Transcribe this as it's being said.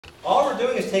All we're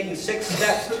doing is taking 6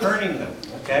 steps, turning them,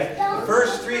 okay? The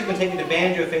first 3 is going to take me to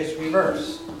banjo face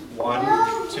reverse.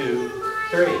 1, 2,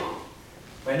 3.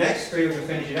 My next 3, we're going to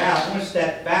finish it out. I'm going to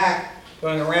step back,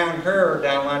 going around her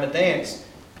down line of dance.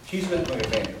 She's going to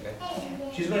banjo, okay?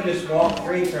 She's going to just walk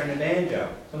 3, turn to banjo.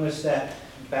 So I'm going to step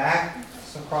back,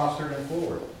 across her, and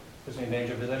forward. Puts me in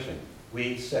banjo position.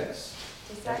 Weave 6.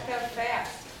 Does that go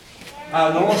fast?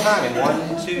 Normal timing.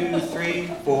 1, 2, 3,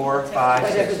 4, 5,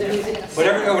 6.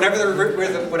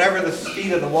 Whatever the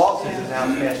speed of the waltz is how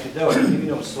fast you do it. You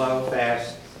know, slow,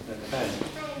 fast, it depends.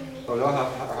 So we'll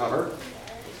have her.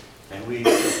 And we 1,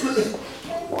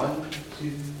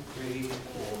 2, 3, 4,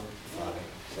 5,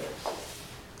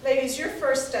 6. Ladies, your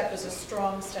first step is a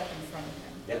strong step in front of him.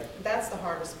 Yep. That's the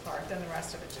hardest part. Then the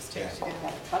rest of it just takes you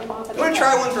down. You want to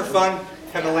try one for fun?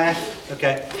 Have a laugh?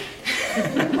 Okay.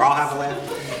 Or I'll have a laugh.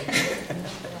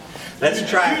 Let's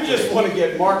try it. You just want to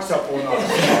get marks up on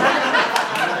us.